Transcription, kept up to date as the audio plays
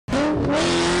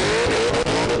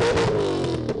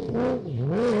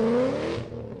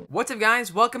What's up,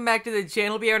 guys? Welcome back to the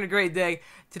channel. Hope you're having a great day.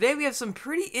 Today we have some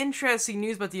pretty interesting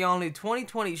news about the all-new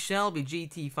 2020 Shelby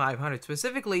Gt500.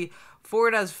 Specifically,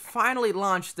 Ford has finally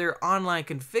launched their online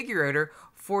configurator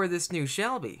for this new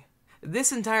Shelby.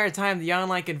 This entire time, the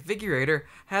online configurator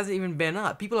hasn't even been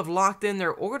up. People have locked in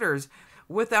their orders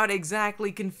without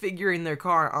exactly configuring their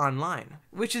car online,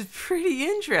 which is pretty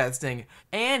interesting.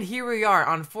 And here we are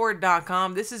on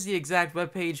Ford.com. This is the exact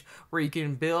webpage where you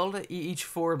can build each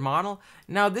Ford model.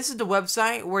 Now, this is the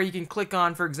website where you can click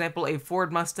on, for example, a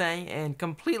Ford Mustang and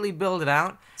completely build it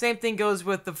out. Same thing goes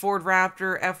with the Ford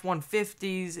Raptor,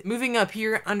 F-150s. Moving up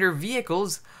here under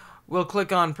Vehicles, we'll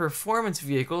click on Performance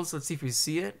Vehicles. Let's see if we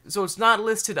see it. So it's not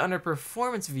listed under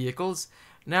Performance Vehicles.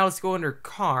 Now let's go under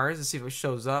Cars. Let's see if it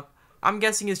shows up. I'm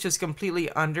guessing it's just completely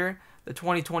under the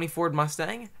 2020 Ford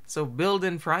Mustang. So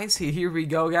build-in price, here we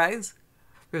go, guys.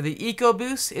 We have the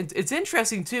EcoBoost. It's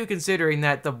interesting, too, considering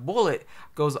that the Bullet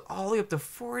goes all the way up to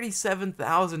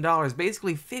 $47,000,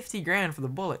 basically 50 grand for the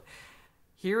Bullet.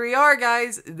 Here we are,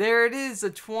 guys. There it is, the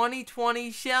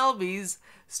 2020 Shelbys,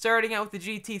 starting out with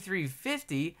the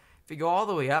GT350. If you go all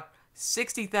the way up,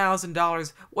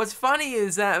 $60,000. What's funny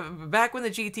is that back when the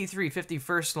GT350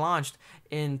 first launched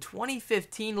in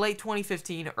 2015, late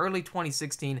 2015, early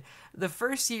 2016, the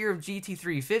first year of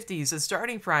GT350s, the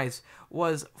starting price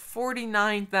was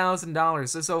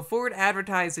 $49,000. So Ford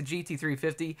advertised the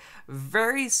GT350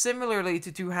 very similarly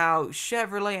to how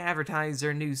Chevrolet advertised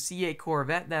their new C8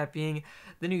 Corvette, that being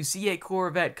the new C8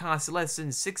 Corvette costs less than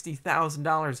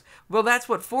 $60,000. Well, that's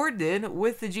what Ford did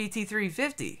with the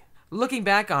GT350. Looking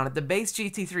back on it, the base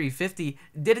GT350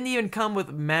 didn't even come with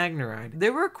MagneRide.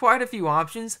 There were quite a few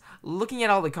options. Looking at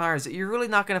all the cars, you're really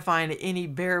not going to find any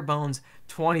bare bones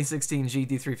 2016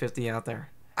 GT350 out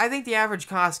there. I think the average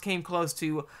cost came close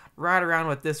to right around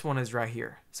what this one is right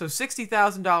here. So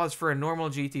 $60,000 for a normal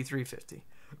GT350.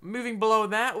 Moving below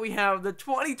that, we have the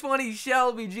 2020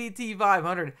 Shelby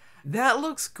Gt500. That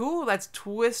looks cool. That's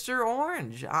Twister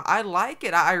Orange. I like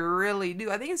it. I really do.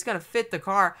 I think it's going to fit the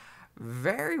car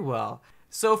very well.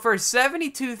 So for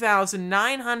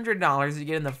 $72,900, you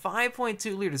get in the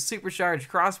 5.2 liter supercharged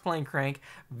cross-plane crank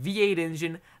V8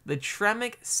 engine, the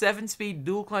Tremec 7-speed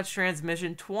dual clutch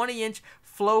transmission, 20-inch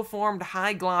flow-formed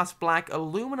high-gloss black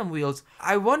aluminum wheels.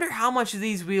 I wonder how much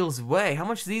these wheels weigh. How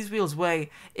much these wheels weigh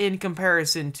in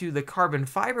comparison to the carbon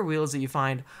fiber wheels that you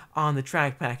find on the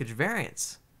track package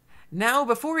variants. Now,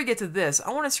 before we get to this,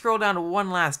 I want to scroll down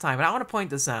one last time, and I want to point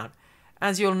this out.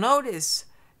 As you'll notice,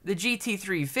 the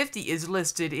GT350 is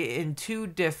listed in two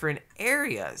different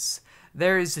areas.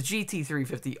 There is the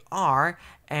GT350R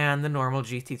and the normal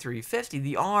GT350.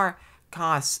 The R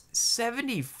costs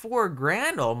 74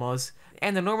 grand almost,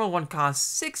 and the normal one costs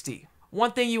 60.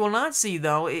 One thing you will not see,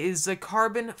 though, is the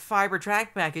carbon fiber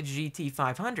track package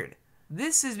GT500.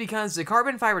 This is because the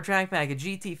carbon fiber track package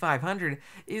GT500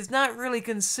 is not really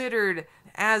considered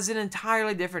as an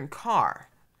entirely different car.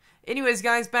 Anyways,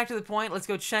 guys, back to the point. Let's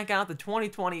go check out the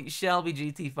 2020 Shelby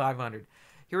Gt500.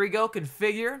 Here we go,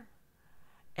 configure.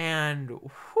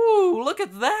 And, whoo, look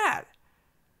at that.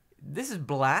 This is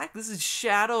black. This is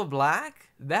shadow black.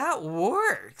 That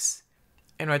works.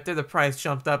 And right there, the price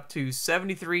jumped up to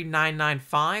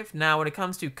 $73,995. Now, when it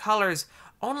comes to colors,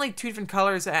 only two different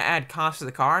colors add cost to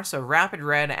the car. So Rapid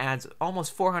Red adds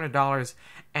almost $400,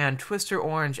 and Twister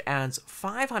Orange adds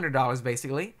 $500,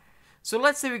 basically. So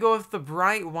let's say we go with the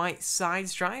bright white side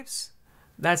stripes.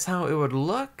 That's how it would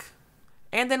look.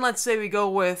 And then let's say we go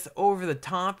with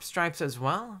over-the-top stripes as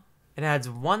well. It adds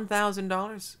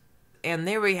 $1,000. And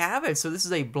there we have it. So this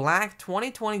is a black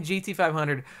 2020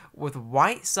 GT500 with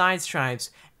white side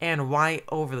stripes and white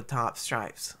over-the-top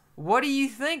stripes. What do you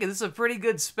think? Is this a pretty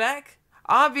good spec?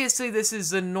 Obviously, this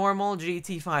is the normal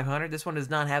GT500. This one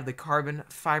does not have the carbon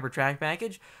fiber track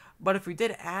package. But if we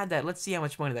did add that, let's see how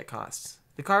much money that costs.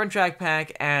 The carbon track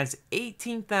pack adds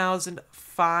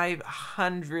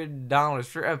 $18,500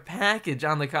 for a package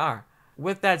on the car.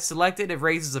 With that selected, it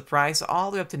raises the price all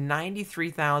the way up to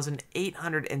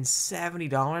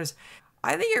 $93,870.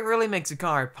 I think it really makes a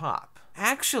car pop.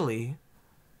 Actually,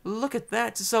 look at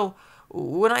that. So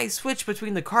when I switch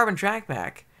between the carbon track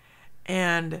pack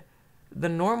and the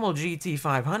normal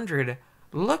GT500,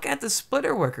 look at the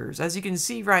splitter workers. As you can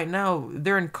see right now,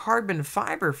 they're in carbon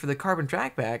fiber for the carbon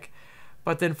track pack.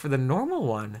 But then for the normal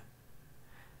one,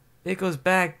 it goes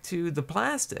back to the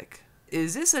plastic.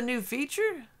 Is this a new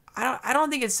feature? I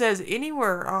don't think it says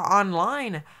anywhere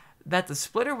online that the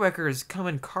splitter wickers come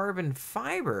in carbon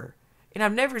fiber. And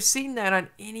I've never seen that on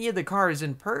any of the cars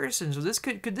in person. So this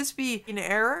could this be an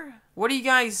error? What do you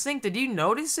guys think? Did you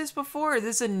notice this before? Is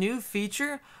this a new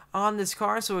feature on this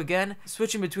car? So again,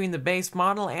 switching between the base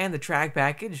model and the track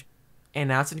package. and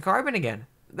now it's in carbon again.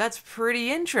 That's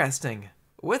pretty interesting.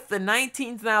 With the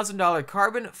 $19,000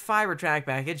 carbon fiber track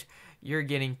package, you're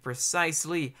getting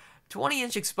precisely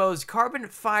 20-inch exposed carbon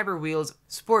fiber wheels,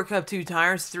 Sport Cup 2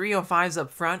 tires, 305s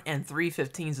up front and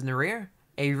 315s in the rear,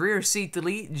 a rear seat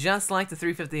delete just like the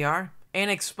 350R, an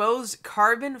exposed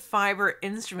carbon fiber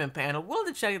instrument panel. We'll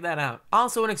have to check that out.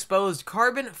 Also an exposed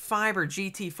carbon fiber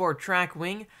GT4 track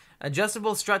wing,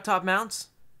 adjustable strut top mounts,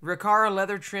 Recaro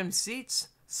leather trimmed seats,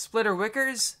 splitter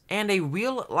wickers, and a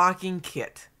wheel locking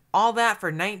kit. All that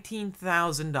for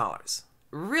 $19,000.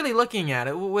 Really looking at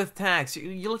it with tax,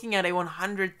 you're looking at a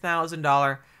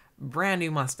 $100,000 brand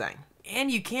new Mustang.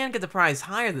 And you can get the price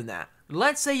higher than that.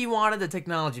 Let's say you wanted the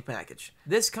technology package.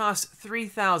 This costs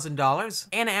 $3,000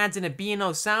 and adds in a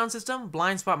B&O sound system,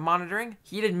 blind spot monitoring,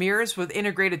 heated mirrors with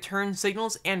integrated turn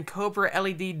signals, and Cobra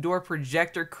LED door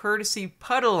projector courtesy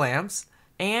puddle lamps,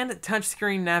 and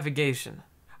touchscreen navigation.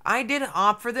 I did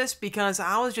opt for this because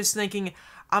I was just thinking,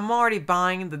 I'm already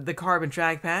buying the carbon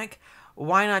track pack.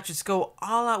 Why not just go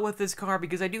all out with this car?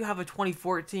 Because I do have a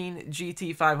 2014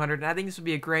 GT500, and I think this would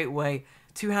be a great way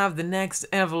to have the next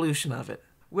evolution of it.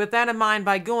 With that in mind,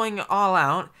 by going all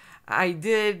out, I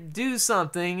did do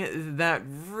something that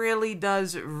really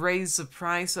does raise the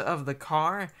price of the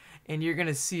car, and you're going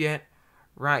to see it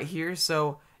right here.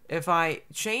 So if I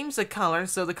change the color,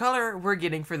 so the color we're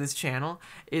getting for this channel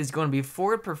is going to be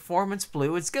Ford Performance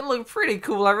Blue. It's going to look pretty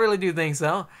cool, I really do think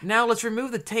so. Now let's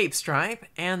remove the tape stripe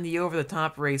and the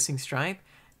over-the-top racing stripe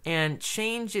and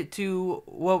change it to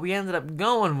what we ended up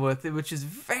going with, which is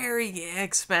very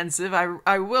expensive,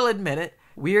 I will admit it.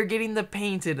 We are getting the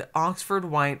painted Oxford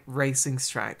White racing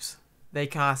stripes. They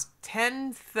cost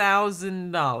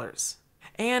 $10,000.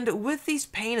 And with these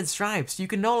painted stripes, you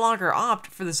can no longer opt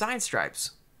for the side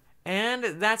stripes.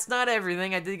 And that's not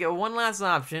everything. I did get one last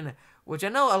option, which I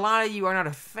know a lot of you are not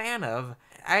a fan of.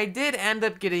 I did end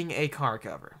up getting a car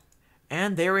cover.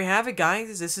 And there we have it,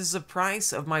 guys. This is the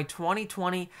price of my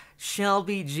 2020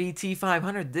 Shelby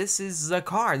Gt500. This is the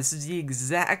car. This is the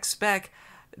exact spec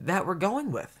that we're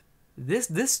going with.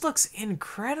 This looks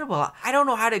incredible. I don't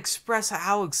know how to express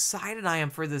how excited I am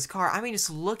for this car. I mean, just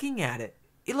looking at it,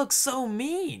 it looks so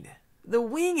mean. The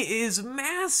wing is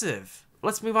massive.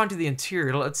 Let's move on to the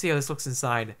interior. Let's see how this looks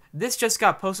inside. This just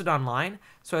got posted online,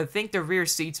 so I think the rear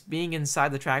seats being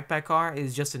inside the trackback car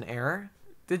is just an error.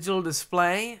 Digital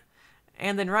display,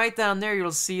 and then right down there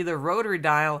you'll see the rotary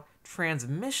dial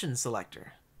transmission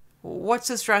selector. What's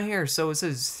this right here? So it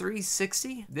says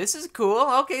 360. This is cool.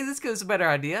 Okay, this gives us a better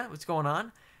idea what's going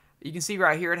on. You can see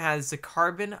right here it has the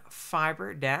carbon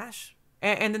fiber dash.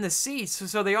 And then the seats,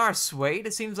 so they are suede,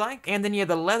 it seems like. And then you have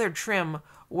the leather trim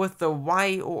with the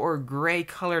white or gray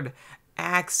colored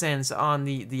accents on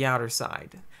the outer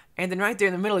side. And then right there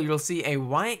in the middle, you'll see a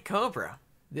white Cobra.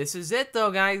 This is it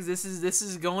though, guys. This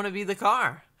is going to be the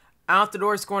car. Out the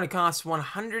door, it's going to cost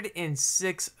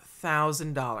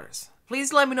 $106,000.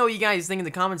 Please let me know what you guys think in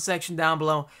the comment section down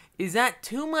below. Is that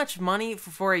too much money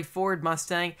for a Ford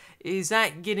Mustang? Is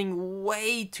that getting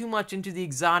way too much into the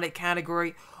exotic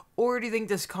category? Or do you think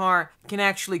this car can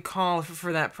actually call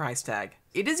for that price tag?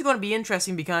 It is going to be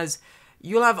interesting because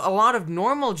you'll have a lot of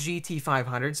normal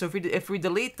GT500. So if we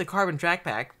delete the carbon track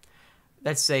pack,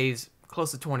 that saves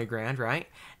close to 20 grand, right?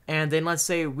 And then let's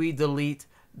say we delete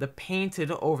the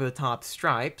painted over-the-top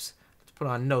stripes. Let's put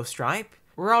on no stripe.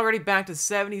 We're already back to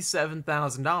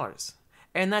 $77,000.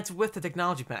 And that's with the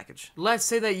technology package. Let's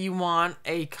say that you want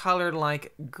a color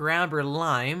like Grabber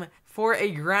Lime. For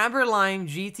a Grabber Lime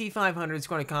GT500, it's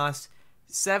going to cost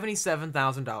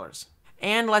 $77,000.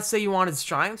 And let's say you wanted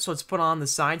stripes, so let's put on the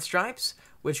side stripes,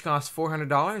 which cost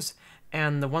 $400,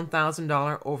 and the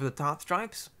 $1,000 over-the-top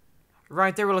stripes.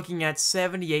 Right there, we're looking at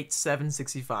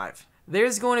 $78,765.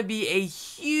 There's going to be a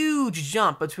huge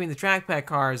jump between the track pack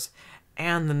cars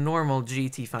and the normal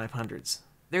GT500s.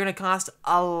 They're going to cost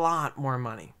a lot more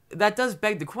money. That does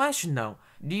beg the question, though.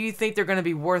 Do you think they're going to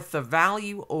be worth the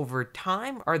value over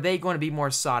time? Are they going to be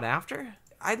more sought after?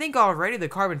 I think already the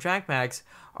carbon track packs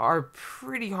are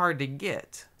pretty hard to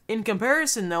get. In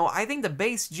comparison, though, I think the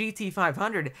base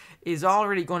GT500 is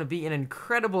already going to be an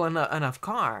incredible enough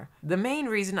car. The main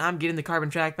reason I'm getting the carbon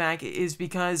track pack is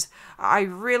because I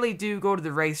really do go to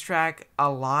the racetrack a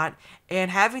lot,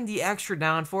 and having the extra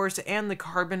downforce and the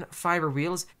carbon fiber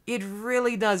wheels, it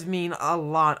really does mean a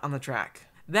lot on the track.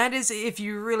 That is if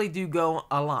you really do go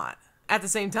a lot. At the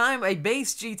same time, a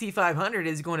base GT500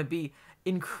 is going to be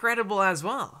incredible as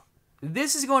well.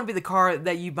 This is going to be the car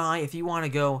that you buy if you want to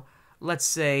go, let's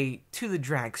say, to the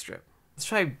drag strip. Let's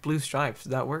try blue stripes.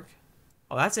 Does that work?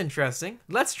 Oh, that's interesting.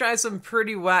 Let's try some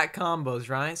pretty whack combos,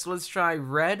 right? So let's try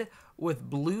red with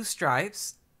blue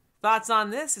stripes. Thoughts on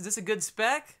this? Is this a good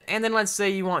spec? And then let's say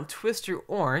you want Twister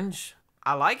Orange.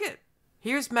 I like it.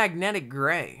 Here's Magnetic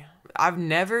Gray. I've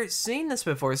never seen this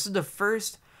before. This is the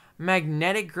first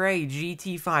Magnetic Gray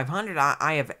GT500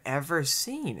 I have ever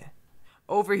seen.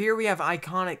 Over here we have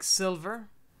Iconic Silver.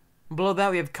 Below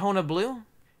that we have Kona Blue.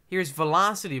 Here's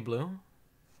Velocity Blue.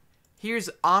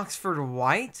 Here's Oxford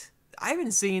White. I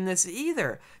haven't seen this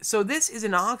either. So this is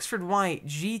an Oxford White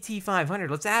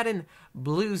GT500. Let's add in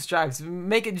blue stripes.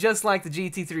 Make it just like the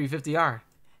GT350R.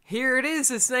 Here it is,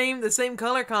 the same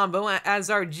color combo as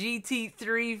our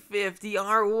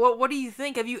GT350R. What do you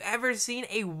think? Have you ever seen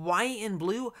a white and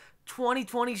blue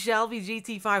 2020 Shelby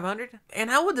GT500? And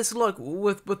how would this look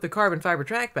with the carbon fiber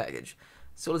track package?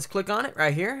 So let's click on it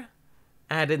right here.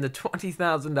 Add in the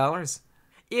 $20,000.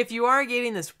 If you are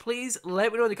getting this, please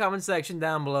let me know in the comment section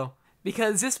down below,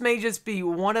 because this may just be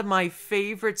one of my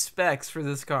favorite specs for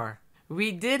this car.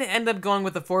 We did end up going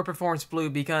with the Ford Performance Blue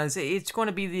because it's going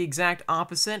to be the exact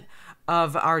opposite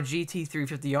of our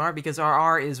GT350R, because our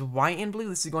R is white and blue.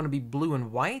 This is going to be blue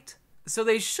and white. So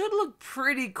they should look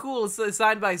pretty cool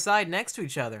side by side next to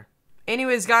each other.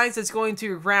 Anyways, guys, that's going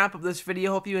to wrap up this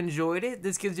video. Hope you enjoyed it.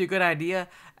 This gives you a good idea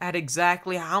at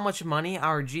exactly how much money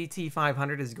our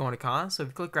GT500 is going to cost. So if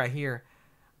you click right here,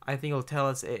 I think it'll tell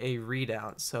us a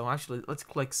readout. So actually, let's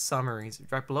click summaries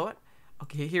right below it.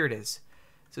 Okay, here it is.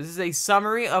 So this is a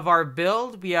summary of our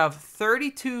build. We have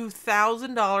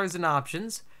 $32,000 in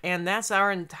options, and that's our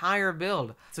entire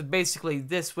build. So basically,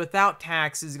 this without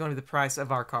tax is going to be the price of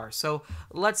our car. So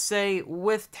let's say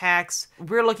with tax,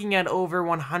 we're looking at over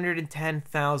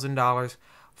 $110,000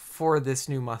 for this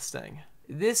new Mustang.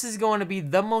 This is going to be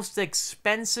the most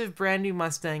expensive brand new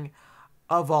Mustang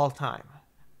of all time.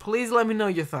 Please let me know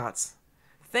your thoughts.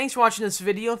 Thanks for watching this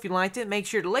video. If you liked it, make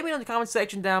sure to let me know in the comment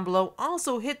section down below.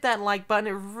 Also, hit that like button.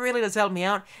 It really does help me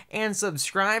out. And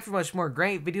subscribe for much more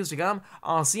great videos to come.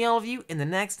 I'll see all of you in the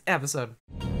next episode.